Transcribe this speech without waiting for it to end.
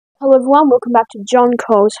Hello everyone, welcome back to John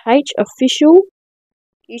Coles H official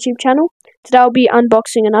YouTube channel. Today I'll be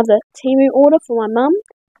unboxing another Temu order for my mum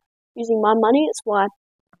using my money. That's why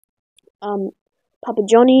Papa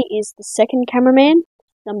Johnny is the second cameraman,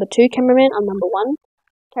 number 2 cameraman, I'm number 1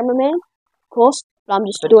 cameraman, of course, but I'm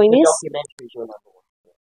just doing this. Documentary's your number 1.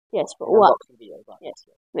 Yes, but what? Yes,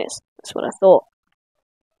 that's what I thought.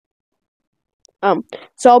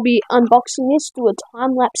 So I'll be unboxing this, do a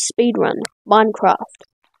time-lapse speedrun, Minecraft.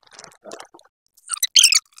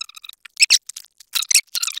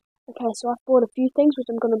 Okay, so I've bought a few things, which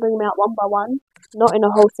I'm going to bring them out one by one. Not in a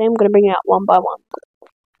whole thing, I'm going to bring it out one by one.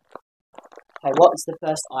 Okay, what is the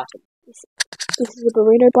first item? This is a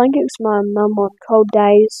burrito blanket, because my mum on cold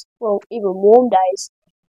days, well, even warm days,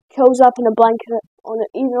 curls up in a blanket,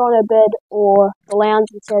 either on her bed or the lounge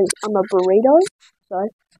and says, I'm a burrito. So,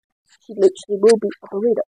 she literally will be a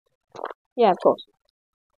burrito. Yeah, of course.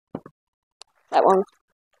 That one.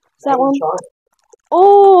 Is that one?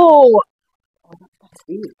 Oh! That's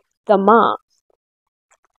big. The mask.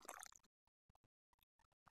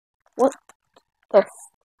 What the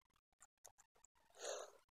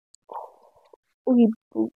Oogie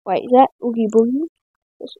Boogie. Wait, is that Oogie Boogie?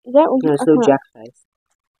 Is that Oogie? No, it's little Jack face.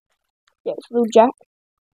 Yeah, it's little Jack.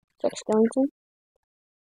 Jack Skellington.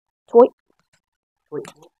 Toy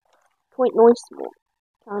noise.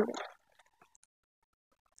 Kind of.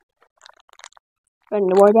 Don't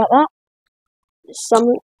need to worry about that. There's some.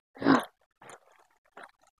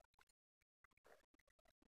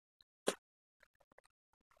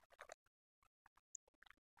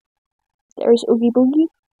 There is Oogie Boogie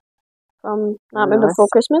from Nightmare Before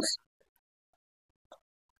Christmas.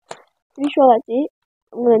 Pretty sure that's it.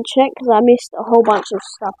 I'm gonna check because I missed a whole bunch of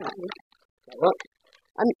stuff in here. What?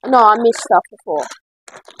 No, I missed stuff before.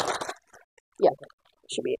 Yeah,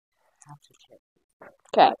 should be it. Have to check.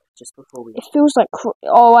 Okay. Just before we. It feels like.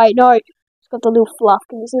 Oh wait, no. It's got the little fluff.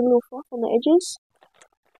 Can you see the little fluff on the edges?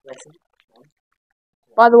 Listen.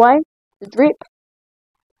 By the way, the drip.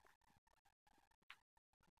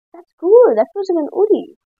 That's good. That feels like an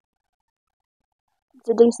hoodie. It's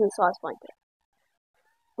a decent sized blanket.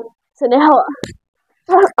 So now,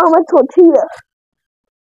 I'm a tortilla.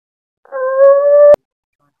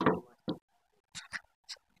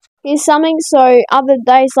 Here's something. So other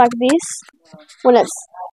days like this, when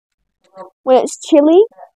it's chilly,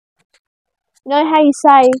 you know how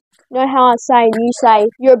I say, and you say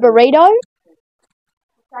you're a burrito.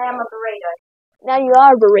 Say I'm a burrito. Now you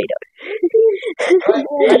are a burrito. Is this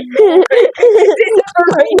a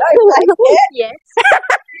burrito blanket? Yes.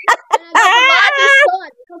 And I got the largest one.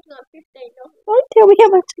 It costs like $15. Don't tell me how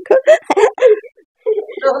much it costs.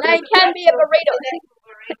 Now you can be a burrito.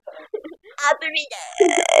 A burrito.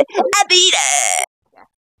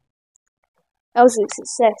 That was a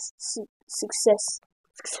success.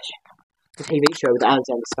 The TV show with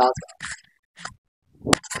Alexander Skarsgård.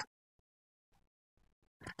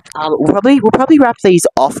 We'll probably wrap these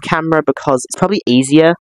off camera because it's probably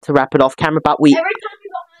easier to wrap it off camera. But Every time you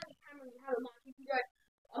go behind the camera, you have a mic. You can go,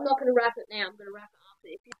 I'm not going to wrap it now. I'm going to wrap it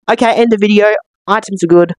after. okay, end the video. Items are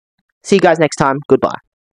good. See you guys next time. Goodbye.